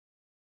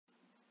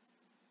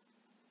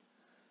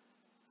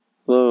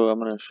Hello, I'm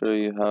going to show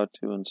you how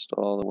to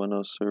install the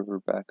Windows Server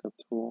Backup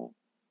tool.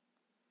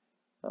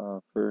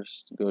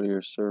 First, go to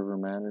your server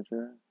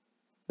manager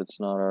if it's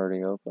not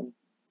already open.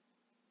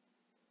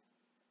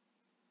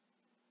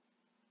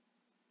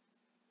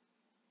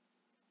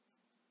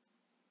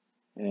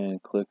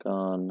 And click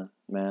on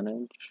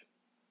Manage.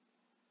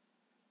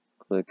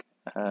 Click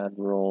Add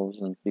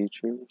Roles and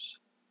Features.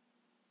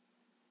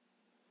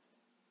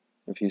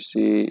 If you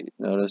see,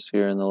 notice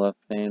here in the left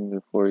pane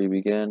before you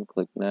begin,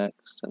 click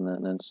Next and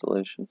then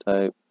Installation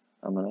Type.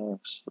 I'm going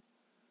to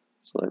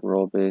select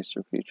Role-Based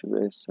or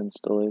Feature-Based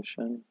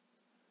Installation.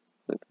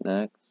 Click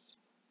Next.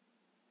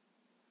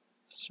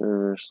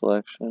 Server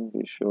selection,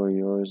 be sure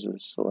yours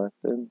is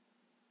selected.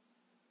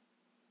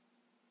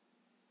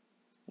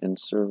 In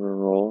server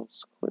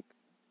roles,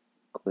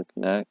 click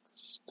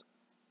Next.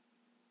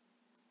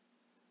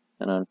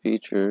 And on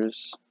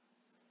features,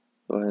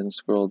 go ahead and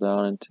scroll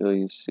down until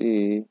you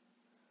see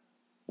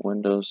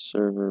Windows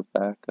Server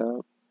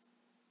Backup.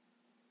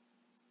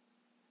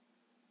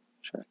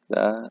 Check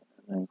that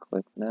and then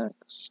click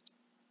Next.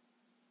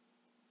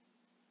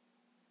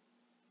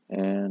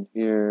 And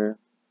here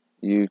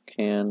you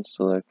can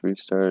select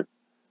Restart.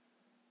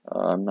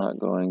 I'm not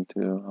going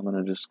to. I'm going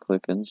to just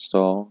click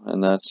Install,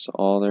 and that's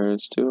all there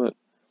is to it.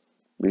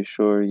 Be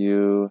sure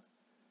you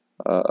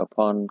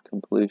upon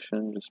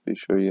completion, just be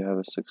sure you have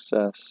a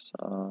success.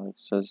 It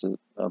says it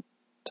up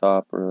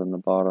top or in the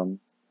bottom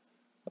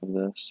of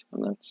this,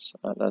 and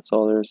that's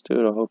all there is to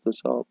it. I hope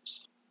this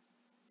helps.